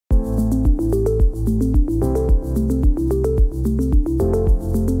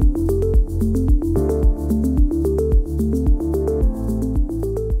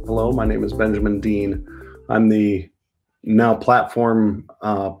My name is Benjamin Dean. I'm the now platform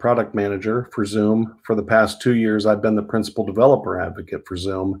product manager for Zoom. For the past 2 years, I've been the principal developer advocate for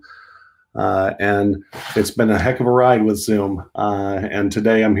Zoom. And it's been a heck of a ride with Zoom. And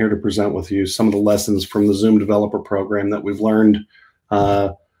today I'm here to present with you some of the lessons from the Zoom developer program that we've learned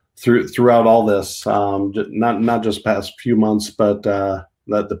throughout all this, not just past few months, but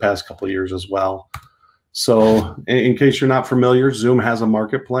the past couple of years as well. So in case you're not familiar, Zoom has a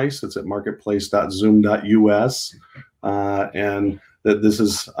marketplace. It's at marketplace.zoom.us. And this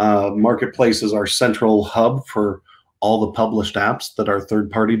is marketplace is our central hub for all the published apps that our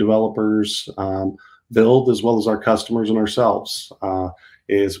third-party developers build, as well as our customers and ourselves.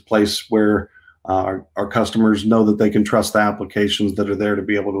 It is a place where our customers know that they can trust the applications that are there to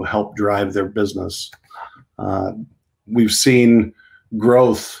be able to help drive their business. We've seen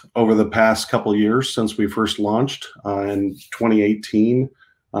growth over the past couple of years since we first launched in 2018.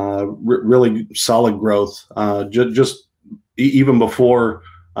 Really solid growth. Just even before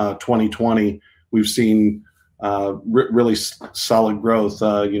 2020, we've seen really solid growth.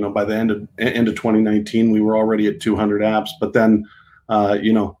 By the end of 2019, we were already at 200 apps. But then,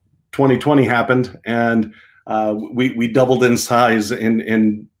 2020 happened, and we doubled in size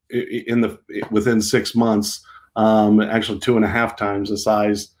within 6 months. Actually 2.5 times the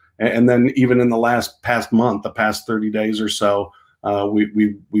size. And then even in the past month, the past 30 days or so,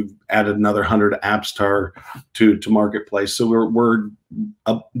 we've added another 100 apps to Marketplace. So we're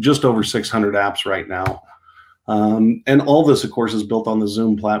up just over 600 apps right now. And all this, of course, is built on the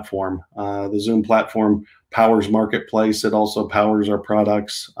Zoom platform. The Zoom platform powers Marketplace. It also powers our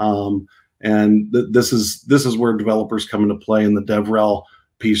products. And this is where developers come into play, and the DevRel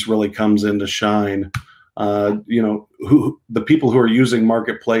piece really comes in to shine. The people who are using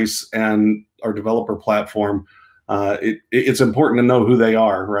Marketplace and our developer platform, it's important to know who they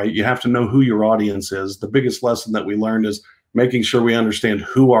are, right? You have to know who your audience is. The biggest lesson that we learned is making sure we understand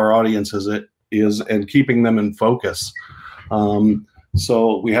who our audience is and keeping them in focus.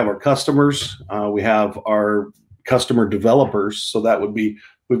 So we have our customers, we have our customer developers. So that would be,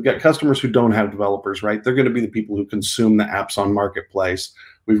 we've got customers who don't have developers, right? They're going to be the people who consume the apps on Marketplace.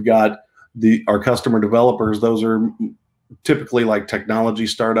 We've got our customer developers. Those are typically like technology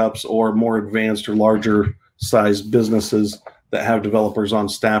startups or more advanced or larger sized businesses that have developers on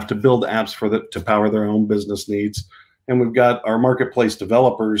staff to build apps to power their own business needs. And we've got our Marketplace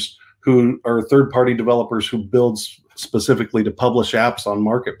developers, who are third-party developers who build specifically to publish apps on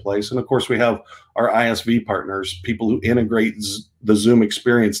Marketplace. And of course, we have our ISV partners, people who integrate the Zoom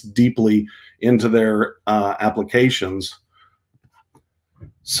experience deeply into their applications.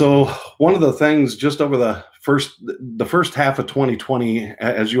 So one of the things just over the first half of 2020,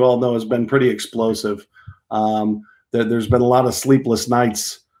 as you all know, has been pretty explosive. There's been a lot of sleepless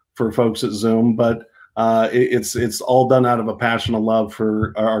nights for folks at Zoom, but it's all done out of a passion and love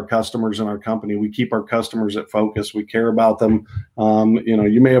for our customers and our company. We keep our customers at focus. We care about them.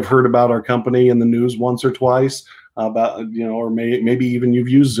 You may have heard about our company in the news once or twice about, or maybe even you've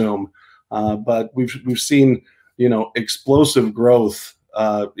used Zoom, but we've seen, explosive growth,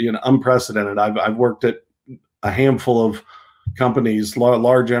 unprecedented. I've worked at a handful of companies,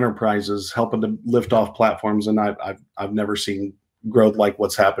 large enterprises, helping to lift off platforms, and I've never seen growth like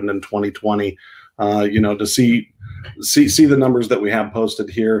what's happened in 2020. To see the numbers that we have posted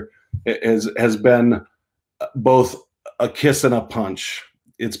here has been both a kiss and a punch.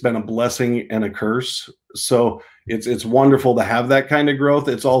 It's been a blessing and a curse. So it's wonderful to have that kind of growth.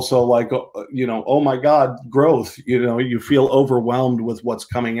 It's also like, oh my God, growth. You feel overwhelmed with what's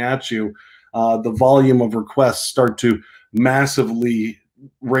coming at you. The volume of requests start to massively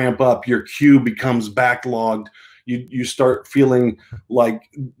ramp up. Your queue becomes backlogged. You start feeling like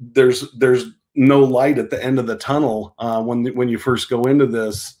there's no light at the end of the tunnel when you first go into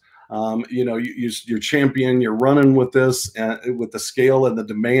this. You're champion, you're running with this, with the scale and the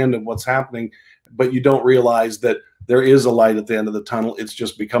demand of what's happening, but you don't realize that there is a light at the end of the tunnel. It's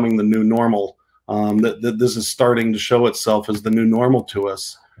just becoming the new normal. That this is starting to show itself as the new normal to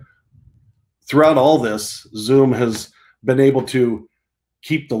us. Throughout all this, Zoom has been able to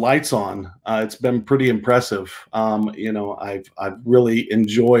keep the lights on. It's been pretty impressive. I've really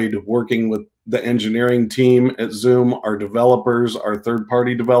enjoyed working with the engineering team at Zoom, our developers, our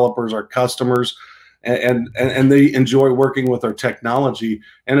third-party developers, our customers, and they enjoy working with our technology.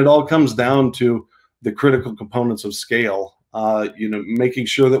 And it all comes down to the critical components of scale. Making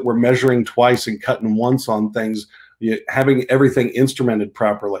sure that we're measuring twice and cutting once on things, having everything instrumented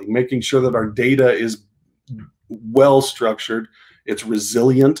properly, making sure that our data is well structured, it's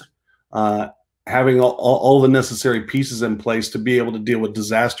resilient, having all the necessary pieces in place to be able to deal with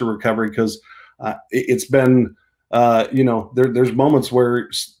disaster recovery, because it's been, there's moments where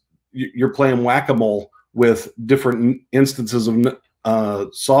you're playing whack-a-mole with different instances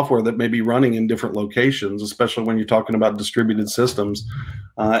of software that may be running in different locations, especially when you're talking about distributed systems.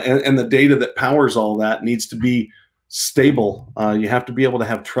 And the data that powers all that needs to be stable. You have to be able to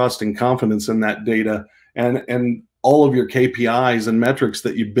have trust and confidence in that data, and all of your KPIs and metrics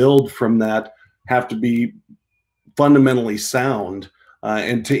that you build from that have to be fundamentally sound,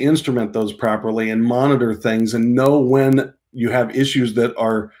 and to instrument those properly and monitor things and know when you have issues that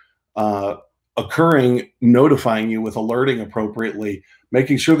are occurring, notifying you with alerting appropriately,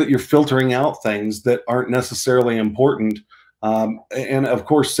 making sure that you're filtering out things that aren't necessarily important. And of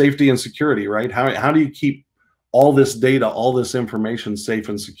course, safety and security, right? How do you keep all this data, all this information safe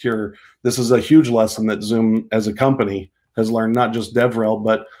and secure? This is a huge lesson that Zoom as a company has learned, not just DevRel,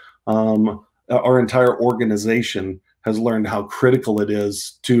 but our entire organization has learned how critical it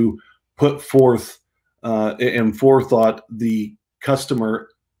is to put forth in forethought the customer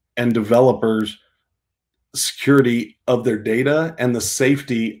and developers' security of their data and the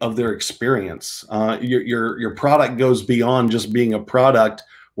safety of their experience. Your product goes beyond just being a product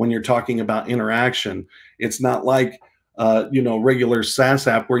when you're talking about interaction. It's not like regular SaaS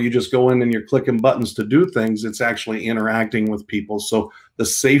app where you just go in and you're clicking buttons to do things. It's actually interacting with people. So the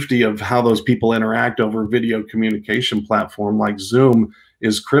safety of how those people interact over a video communication platform like Zoom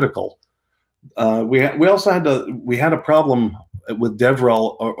is critical. We also had a problem with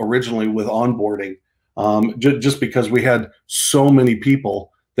DevRel originally with onboarding, just because we had so many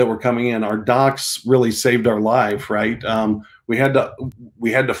people that were coming in. Our docs really saved our life, right? We had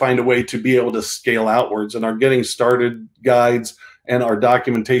to find a way to be able to scale outwards, and our getting started guides and our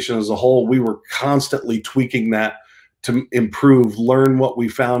documentation as a whole, we were constantly tweaking that to improve, learn what we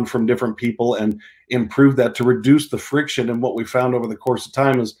found from different people and improve that to reduce the friction. And what we found over the course of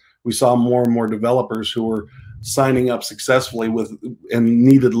time is we saw more and more developers who were signing up successfully and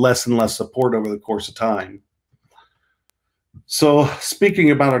needed less and less support over the course of time. So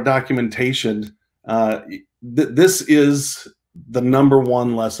speaking about our documentation, this is the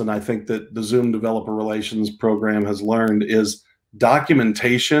 #1 lesson I think that the Zoom Developer Relations program has learned is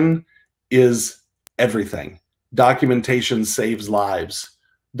documentation is everything. Documentation saves lives.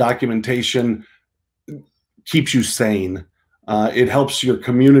 Documentation keeps you sane. It helps your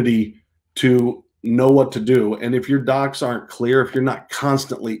community to know what to do. And if your docs aren't clear, if you're not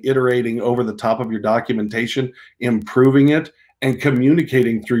constantly iterating over the top of your documentation, improving it, and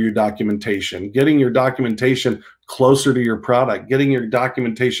communicating through your documentation, getting your documentation closer to your product, getting your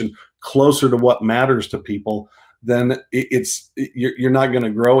documentation closer to what matters to people, then you're not going to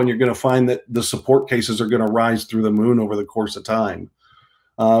grow, and you're going to find that the support cases are going to rise through the moon over the course of time.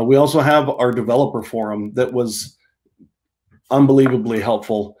 We also have our developer forum that was unbelievably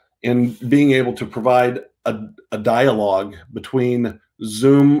helpful in being able to provide a dialogue between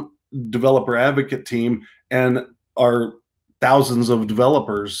Zoom developer advocate team and our thousands of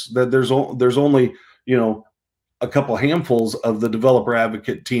developers. That there's only a couple handfuls of the developer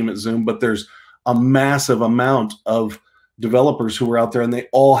advocate team at Zoom, but there's a massive amount of developers who were out there, and they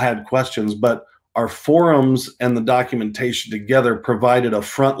all had questions. But our forums and the documentation together provided a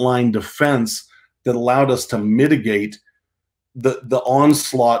frontline defense that allowed us to mitigate the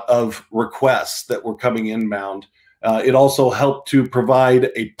onslaught of requests that were coming inbound. It also helped to provide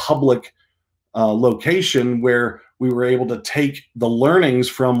a public location where we were able to take the learnings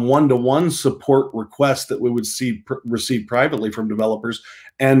from one-to-one support requests that we would receive privately from developers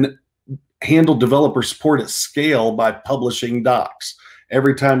and handle developer support at scale by publishing docs.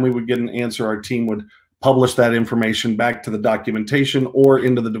 Every time we would get an answer, our team would publish that information back to the documentation or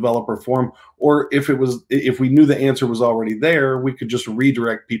into the developer forum. Or if we knew the answer was already there, we could just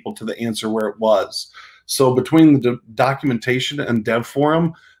redirect people to the answer where it was. So between the documentation and dev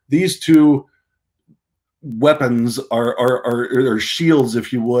forum, these two weapons are shields,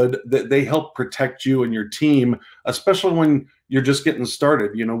 if you would, that they help protect you and your team, especially when you're just getting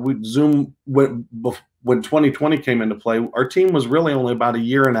started. Zoom, when 2020 came into play, our team was really only about 1.5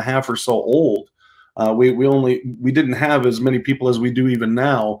 years or so old. We didn't have as many people as we do even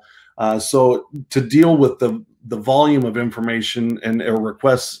now. So to deal with the volume of information and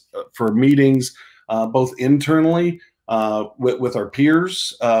requests for meetings, both internally with our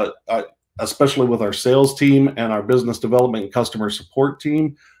peers, especially with our sales team and our business development and customer support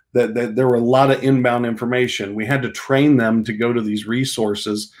team, that there were a lot of inbound information. We had to train them to go to these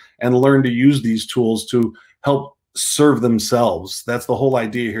resources and learn to use these tools to help serve themselves. That's the whole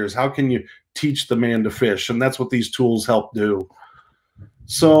idea here, is how can you teach the man to fish? And that's what these tools help do.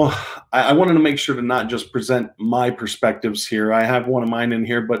 So I wanted to make sure to not just present my perspectives here. I have one of mine in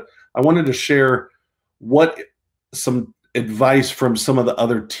here, but I wanted to share what some advice from some of the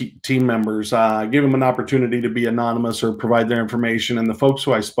other team members. I gave them an opportunity to be anonymous or provide their information, and the folks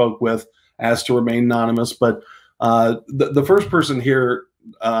who I spoke with asked to remain anonymous. But the first person here,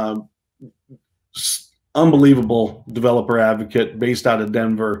 unbelievable developer advocate based out of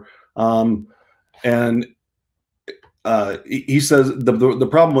Denver, and he says the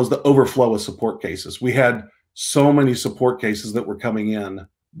problem was the overflow of support cases. We had so many support cases that were coming in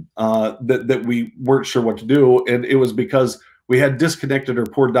that we weren't sure what to do, and it was because we had disconnected or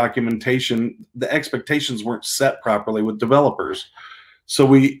poor documentation. The expectations weren't set properly with developers. So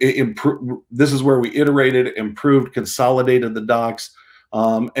we improved. This is where we iterated, improved, consolidated the docs,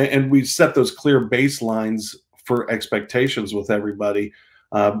 and we set those clear baselines for expectations with everybody.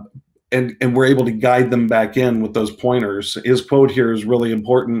 And we're able to guide them back in with those pointers. His quote here is really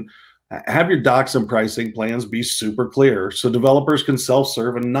important. Have your docs and pricing plans be super clear so developers can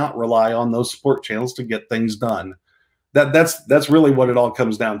self-serve and not rely on those support channels to get things done. That's really what it all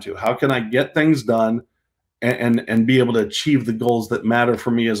comes down to. How can I get things done and be able to achieve the goals that matter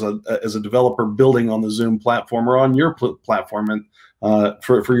for me as a developer building on the Zoom platform or on your platform, and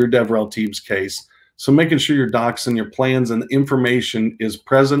for your DevRel team's case. So making sure your docs and your plans and information is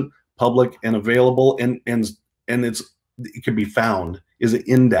present, public, and available, and it can be found. Is it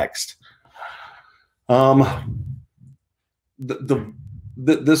indexed?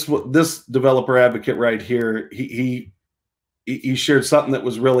 This developer advocate right here, he shared something that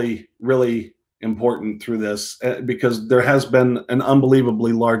was really important through this, because there has been an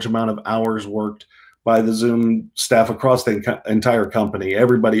unbelievably large amount of hours worked by the Zoom staff across the entire company.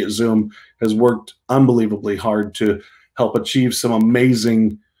 Everybody at Zoom has worked unbelievably hard to help achieve some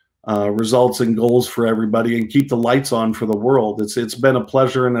amazing results and goals for everybody and keep the lights on for the world. It's been a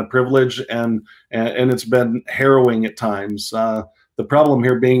pleasure and a privilege, and it's been harrowing at times. The problem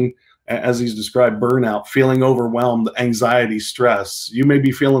here being, as he's described, burnout, feeling overwhelmed, anxiety, stress. You may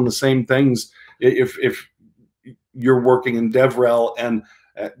be feeling the same things if you're working in DevRel and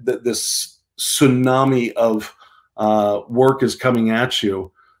this tsunami of work is coming at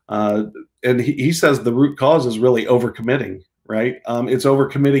you. And he says the root cause is really overcommitting. Right? It's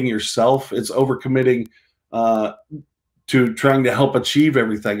overcommitting yourself. It's overcommitting to trying to help achieve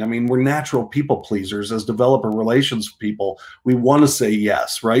everything. I mean, we're natural people pleasers as developer relations people. We want to say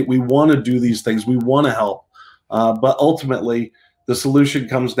yes, right? We want to do these things. We want to help. But ultimately, the solution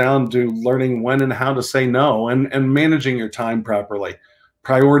comes down to learning when and how to say no, and managing your time properly.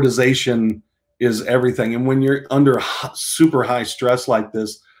 Prioritization is everything. And when you're under super high stress like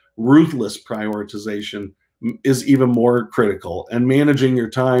this, ruthless prioritization is even more critical, and managing your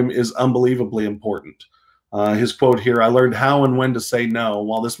time is unbelievably important. His quote here, I learned how and when to say no.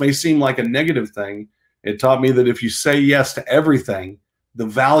 While this may seem like a negative thing, it taught me that if you say yes to everything, the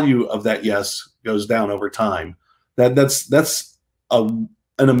value of that yes goes down over time. That's an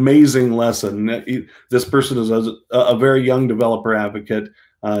amazing lesson. This person is a very young developer advocate.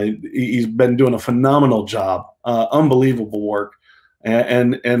 He's been doing a phenomenal job, unbelievable work,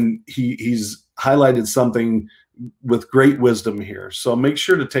 and he's highlighted something with great wisdom here. So make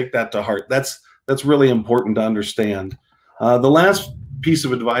sure to take that to heart. That's really important to understand. The last piece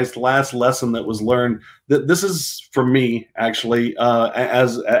of advice, the last lesson that was learned, that this is for me actually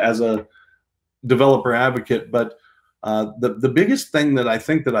as a developer advocate, but the biggest thing that I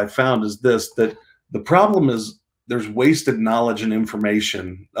think that I found is this, that the problem is there's wasted knowledge and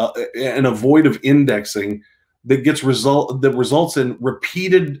information and a void of indexing that results in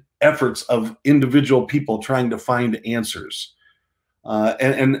repeated efforts of individual people trying to find answers.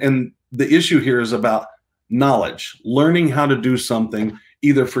 And the issue here is about knowledge, learning how to do something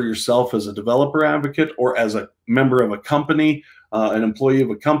either for yourself as a developer advocate or as a member of a company, an employee of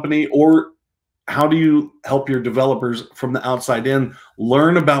a company, or how do you help your developers from the outside in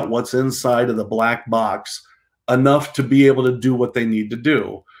learn about what's inside of the black box enough to be able to do what they need to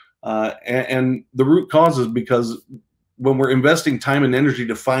do. And the root cause is because when we're investing time and energy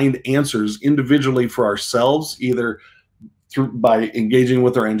to find answers individually for ourselves, either by engaging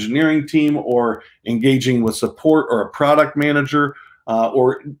with our engineering team or engaging with support or a product manager,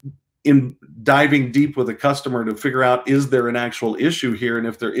 or in diving deep with a customer to figure out, is there an actual issue here? And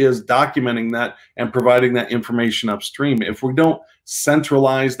if there is, documenting that and providing that information upstream. If we don't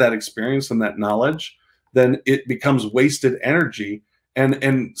centralize that experience and that knowledge, then it becomes wasted energy,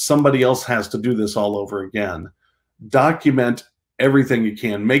 and somebody else has to do this all over again. Document everything you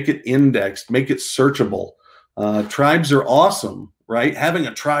can, make it indexed, make it searchable. Tribes are awesome, right? Having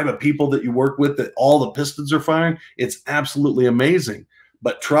a tribe of people that you work with that all the pistons are firing, it's absolutely amazing.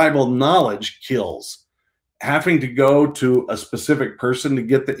 but tribal knowledge kills. Having to go to a specific person to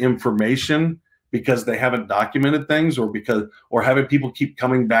get the information because they haven't documented things, or having people keep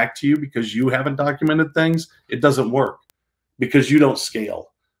coming back to you because you haven't documented things, it doesn't work because you don't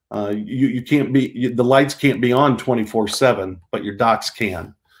scale. You can't be, the lights can't be on 24/7, but your docs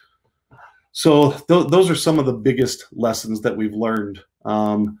can. So those are some of the biggest lessons that we've learned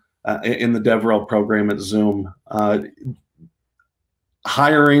in the DevRel program at Zoom.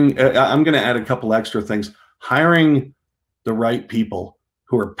 Hiring, I'm going to add a couple extra things. Hiring the right people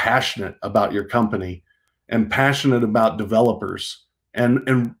who are passionate about your company and passionate about developers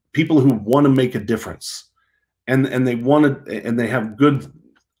and people who want to make a difference, and they have good,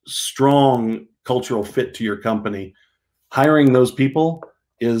 strong cultural fit to your company. Hiring those people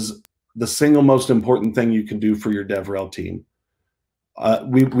is the single most important thing you can do for your DevRel team.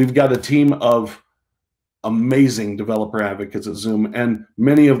 We've got a team of amazing developer advocates at Zoom, and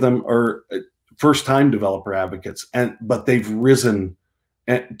many of them are first-time developer advocates, but they've risen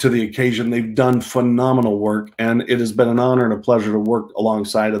to the occasion. They've done phenomenal work, and it has been an honor and a pleasure to work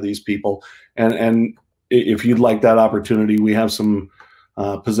alongside of these people. And if you'd like that opportunity, we have some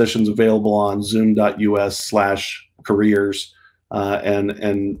positions available on zoom.us/careers,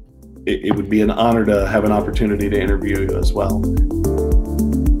 and it would be an honor to have an opportunity to interview you as well.